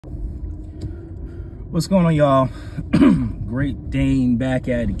What's going on, y'all? Great Dane back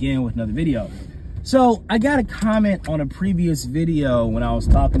at it again with another video. So I got a comment on a previous video when I was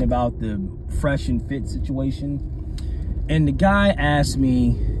talking about the fresh and fit situation, and the guy asked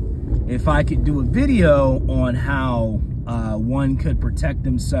me if I could do a video on how one could protect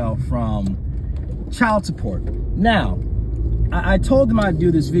themselves from child support. Now, I told him I'd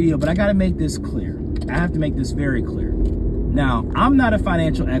do this video, but I got to make this clear. I have to make this very clear. Now, I'm not a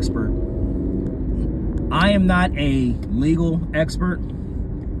financial expert. I am not a legal expert.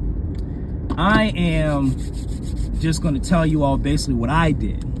 I am just going to tell you all basically what I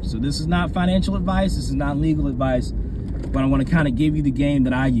did. So this is not financial advice. This is not legal advice. But I want to kind of give you the game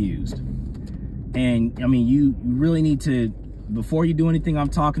that I used. And, I mean, you really need to, before you do anything I'm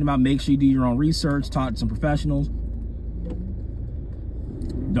talking about, make sure you do your own research, talk to some professionals.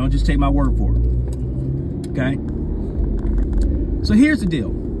 Don't just take my word for it. Okay? So here's the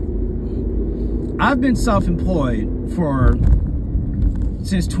deal. I've been self-employed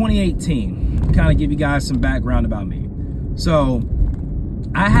since 2018. Kind of give you guys some background about me. So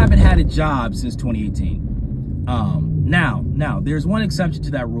I haven't had a job since 2018. Now there's one exception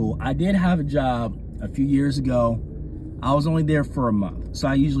to that rule. I did have a job a few years ago. I was only there for a month, so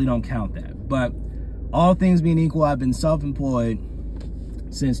I usually don't count that. But all things being equal, I've been self-employed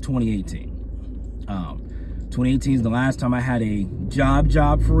since 2018. 2018 is the last time I had a job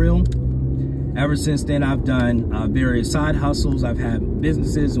for real. Ever since then, I've done various side hustles. I've had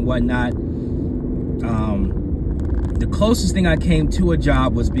businesses and whatnot. The closest thing I came to a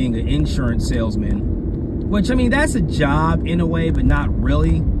job was being an insurance salesman, which, I mean, that's a job in a way, but not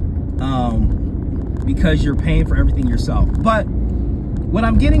really, because you're paying for everything yourself. But what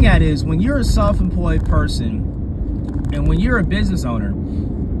I'm getting at is when you're a self-employed person and when you're a business owner,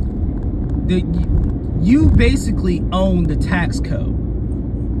 you basically own the tax code.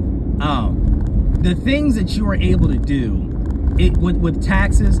 The things that you are able to do with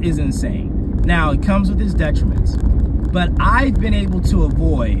taxes is insane. Now, it comes with its detriments, but I've been able to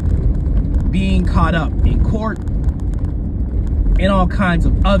avoid being caught up in court and all kinds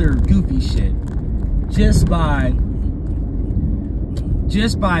of other goofy shit just by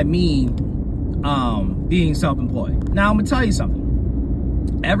me being self-employed. Now, I'm gonna tell you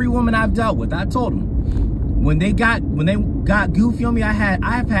something. Every woman I've dealt with, I told them when they got goofy on me,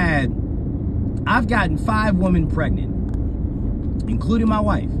 I've gotten 5 women pregnant, including my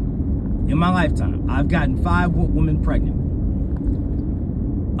wife. In my lifetime, I've gotten 5 women pregnant.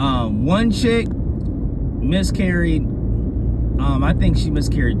 One chick miscarried. I think she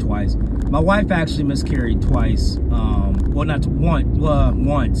miscarried twice. My wife actually miscarried twice. Well, not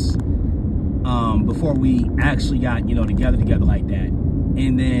once. Before we actually got, together like that.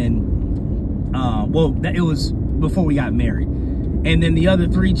 And then, it was before we got married. And then the other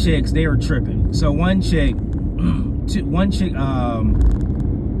 3 chicks, they were tripping. So one chick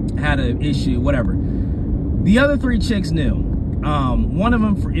had an issue, whatever. The other 3 chicks knew. One of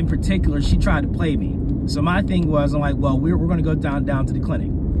them in particular, she tried to play me. So my thing was, I'm like, well, we're going to go down to the clinic,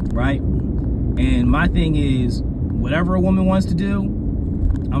 right? And my thing is, whatever a woman wants to do,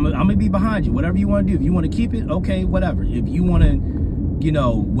 I'm going to be behind you. Whatever you want to do. If you want to keep it, okay, whatever. If you want to,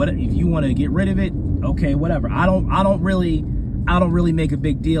 if you want to get rid of it, okay, whatever. I don't really make a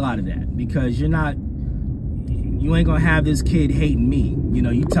big deal out of that, because you ain't gonna have this kid hating me.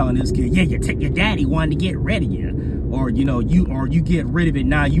 You telling this kid, yeah, your daddy wanted to get rid of you, or you get rid of it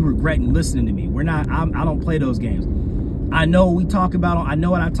now, you regretting listening to me. I don't play those games. I know what we talk about. I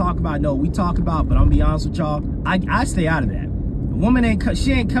know what I talk about. I know what we talk about. But I'm gonna be honest with y'all, I stay out of that. The woman ain't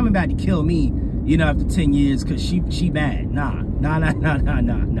coming back to kill me, after 10 years because she bad. Nah.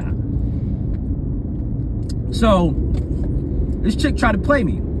 So this chick tried to play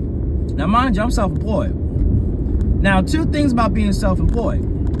me. Now, mind you, I'm self-employed. Now, 2 things about being self-employed.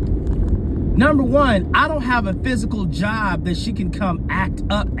 Number 1, I don't have a physical job that she can come act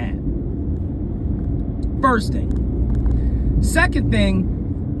up at. First thing. Second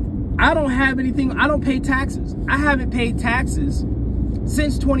thing, I don't have anything. I don't pay taxes. I haven't paid taxes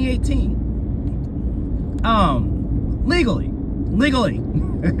since 2018. Legally.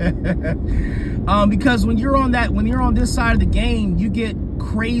 Because when you're on this side of the game, you get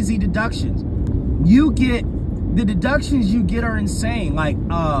crazy deductions. The deductions you get are insane. Like,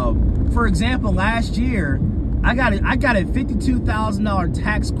 for example, last year, I got a $52,000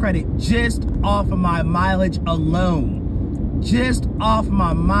 tax credit just off of my mileage alone. Just off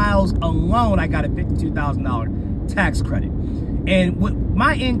my miles alone, I got a $52,000 tax credit. And with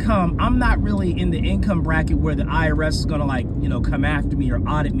my income, I'm not really in the income bracket where the IRS is gonna come after me or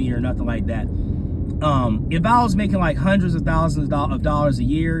audit me or nothing like that. If I was making like hundreds of thousands of dollars a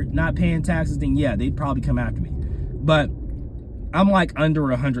year, not paying taxes, then yeah, they'd probably come after me. But I'm like under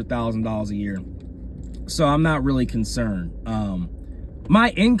 $100,000 a year, so I'm not really concerned.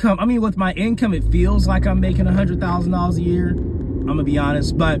 My income, I mean, with my income, it feels like I'm making $100,000 a year. I'm gonna be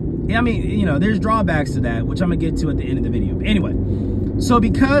honest, but I mean, you know, there's drawbacks to that, which I'm gonna get to at the end of the video. But anyway, so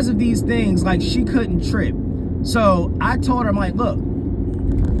because of these things, like, she couldn't trip. So I told her, I'm like, look,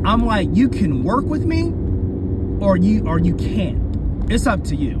 I'm like, you can work with me or you can't. It's up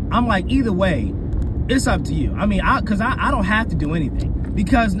to you. I'm like, either way, it's up to you. I mean, because I don't have to do anything,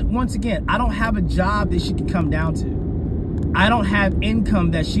 because once again, I don't have a job that she can come down to. I don't have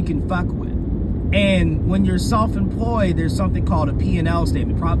income that she can fuck with. And when you're self-employed, there's something called a P&L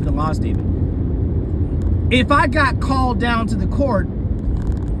statement, profit and loss statement. If I got called down to the court,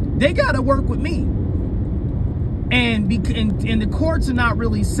 they got to work with me. And the courts are not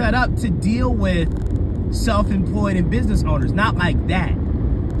really set up to deal with self-employed and business owners, not like that.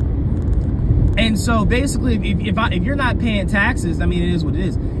 And so basically, if you're not paying taxes, I mean, it is what it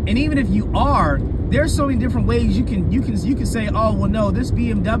is. And even if you are, there's so many different ways you can say, oh, well, no, this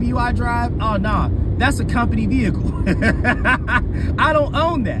BMW I drive, oh, nah, that's a company vehicle. I don't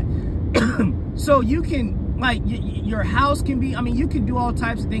own that. So you can, like, your house can be, I mean, you can do all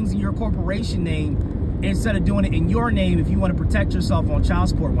types of things in your corporation name instead of doing it in your name if you want to protect yourself on child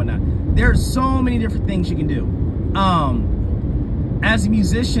support and whatnot. There's so many different things you can do. As a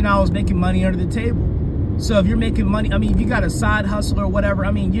musician, I was making money under the table. So if you're making money, I mean, if you got a side hustle or whatever,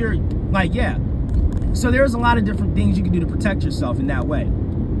 I mean, you're like, yeah. So there's a lot of different things you can do to protect yourself in that way.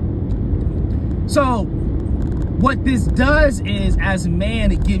 So what this does is, as a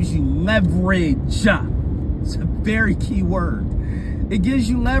man, it gives you leverage. It's a very key word. It gives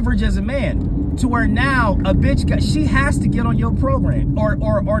you leverage as a man, to where now a bitch, she has to get on your program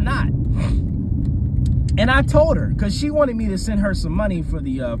or not. And I told her, because she wanted me to send her some money for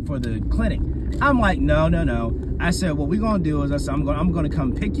the clinic. I'm like, no. I said, what we're gonna do is, I said, I'm gonna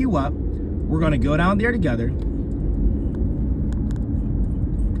come pick you up. We're gonna go down there together.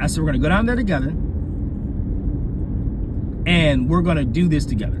 I said, we're gonna go down there together, and we're gonna do this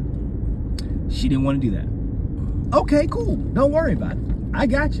together. She didn't want to do that. Okay, cool. Don't worry about it. I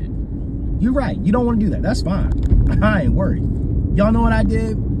got you. You're right. You don't want to do that. That's fine. I ain't worried. Y'all know what I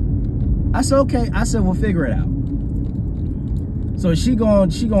did? I said, okay. I said, we'll figure it out. So she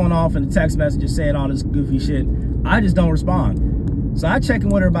going off in the text messages saying all this goofy shit. I just don't respond. So I check in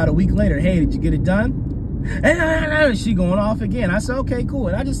with her about a week later. Hey, did you get it done? And she going off again. I said, okay, cool.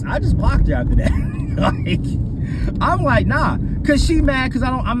 And I just blocked her after that. Like, I'm like, nah, because she mad because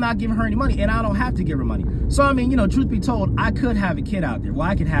I'm not giving her any money, and I don't have to give her money. So I mean, you know, truth be told, I could have a kid out there. Well,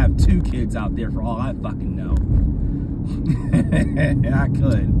 I could have 2 kids out there for all I fucking know. I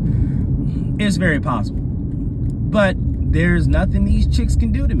could. It's very possible. But there's nothing these chicks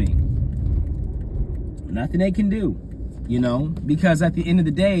can do to me. Nothing they can do, you know, because at the end of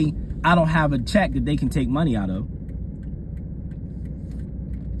the day, I don't have a check that they can take money out of.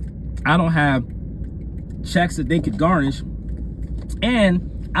 I don't have checks that they could garnish,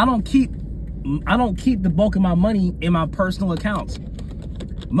 and I don't keep the bulk of my money in my personal accounts.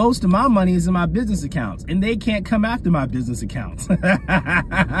 Most of my money is in my business accounts, and they can't come after my business accounts.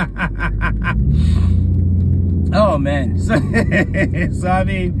 Oh man. So I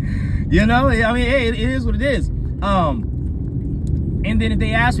mean, you know, I mean, hey, it is what it is. And then if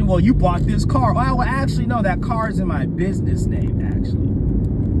they ask me, well, you bought this car. Oh, well, actually, no, that car is in my business name, actually.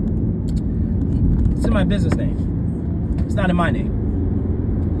 It's in my business name. It's not in my name.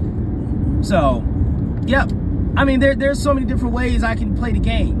 So, yep. I mean, there's so many different ways I can play the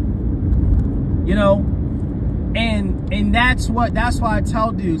game, you know? And that's why I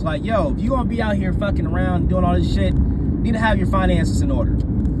tell dudes, like, yo, if you gonna be out here fucking around doing all this shit, you need to have your finances in order.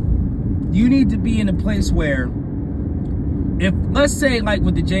 You need to be in a place where, if, let's say, like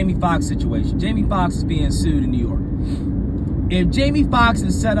with the Jamie Foxx situation, Jamie Foxx is being sued in New York. If Jamie Foxx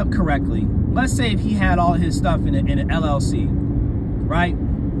is set up correctly, let's say if he had all his stuff in an LLC, right?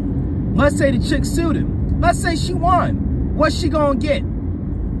 Let's say the chick sued him. Let's say she won. What's she gonna get?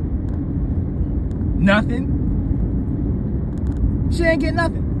 Nothing. She ain't get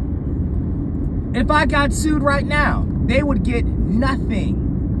nothing. If I got sued right now, they would get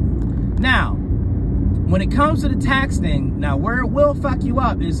nothing. Now, when it comes to the tax thing, now where it will fuck you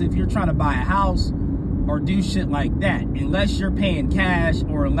up is if you're trying to buy a house or do shit like that, unless you're paying cash,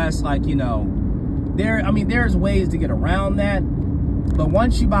 or unless, like, you know, there's ways to get around that. But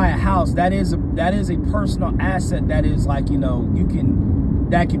once you buy a house, that is a personal asset that is, like, you know,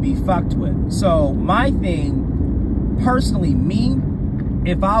 that can be fucked with. So my thing, personally, me,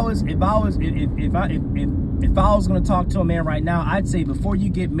 if I was going to talk to a man right now, I'd say before you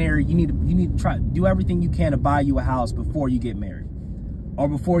get married, you need to try do everything you can to buy you a house before you get married, or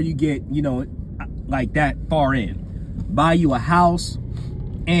before you get, you know, like that far in. Buy you a house,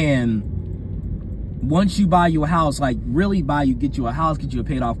 and once you buy you a house, like really get you a house, get you a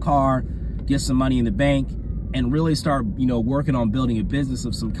paid off car, get some money in the bank, and really start, you know, working on building a business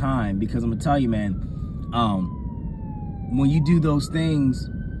of some kind. Because I'm gonna tell you, man, when you do those things,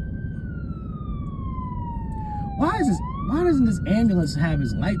 why doesn't this ambulance have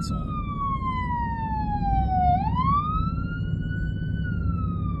his lights on?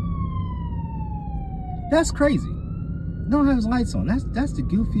 That's crazy. Don't have his lights on. That's the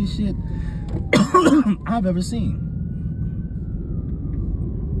goofiest shit I've ever seen.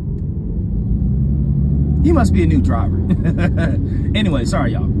 He must be a new driver. Anyway,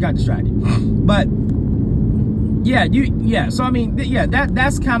 sorry y'all, got distracted. But yeah, so I mean, yeah,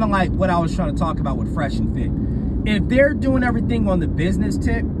 that's kind of like what I was trying to talk about with Fresh and Fit. If they're doing everything on the business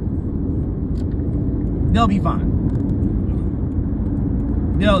tip, they'll be fine.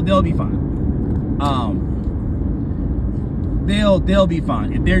 They'll be fine. They'll be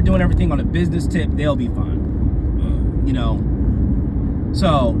fine. If they're doing everything on a business tip, they'll be fine. You know,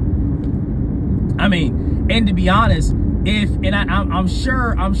 so I mean, and to be honest, I'm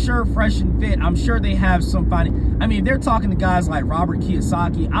sure Fresh and Fit, I'm sure they have some finding. I mean, if they're talking to guys like Robert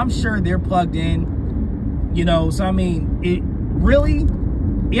Kiyosaki, I'm sure they're plugged in, you know. So I mean, it really,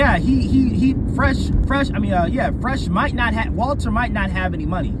 yeah, Fresh might not have, Walter might not have any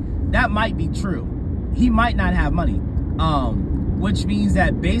money. That might be true. He might not have money, which means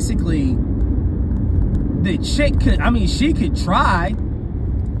that basically the chick could, I mean, she could try.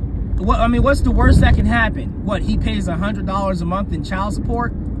 What, I mean, what's the worst that can happen? What, he pays $100 a month in child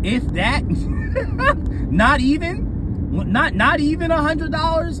support? If that? Not even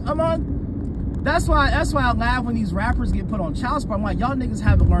 $100 a month? That's why I laugh when these rappers get put on child support. I'm like, y'all niggas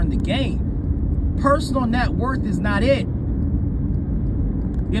haven't learned the game. Personal net worth is not it.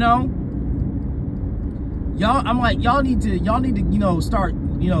 You know? Y'all, I'm like, y'all need to, you know, start,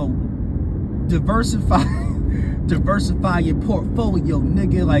 you know, diversify your portfolio,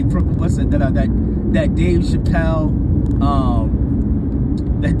 nigga. Like, what's that Dave Chappelle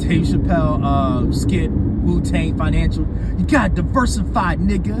skit, Wu-Tang Financial. You got diversified,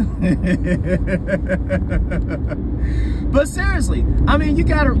 nigga. But seriously, I mean, you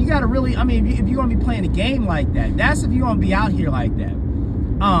gotta really, I mean, if you're gonna be playing a game like that, that's if you're gonna be out here like that.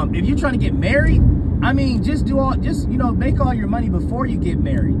 If you're trying to get married, I mean, you know, make all your money before you get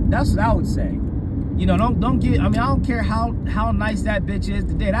married. That's what I would say. You know, don't get, I mean, I don't care how nice that bitch is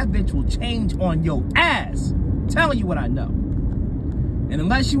today. That bitch will change on your ass. I'm telling you what I know. And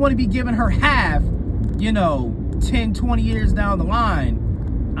unless you want to be giving her half, you know, 10, 20 years down the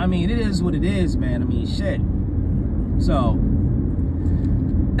line, I mean, it is what it is, man. I mean, shit. So,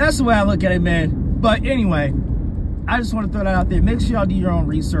 that's the way I look at it, man. But anyway, I just want to throw that out there. Make sure y'all do your own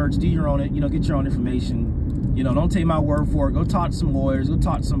research, do your own, you know, get your own information. You know, don't take my word for it. Go talk to some lawyers, go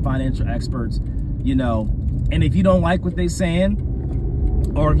talk to some financial experts, you know. And if you don't like what they're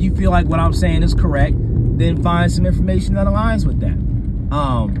saying, or if you feel like what I'm saying is correct, then find some information that aligns with that.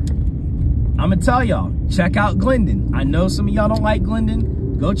 I'm gonna tell y'all, check out Glendon. I know some of y'all don't like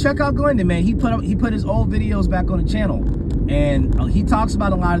Glendon. Go check out Glendon, man. He put his old videos back on the channel, and he talks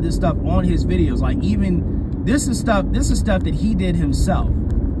about a lot of this stuff on his videos. Like, even this is stuff that he did himself.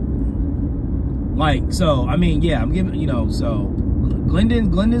 Like, so I mean, yeah, I'm giving, you know, so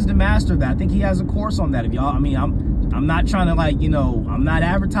Glendon's the master of that. I think he has a course on that. If y'all, I mean, I'm not trying to, like, you know, I'm not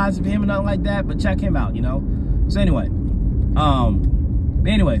advertising for him or nothing like that, but check him out, you know. So anyway,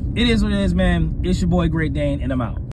 it is what it is, man. It's your boy Great Dane, and I'm out.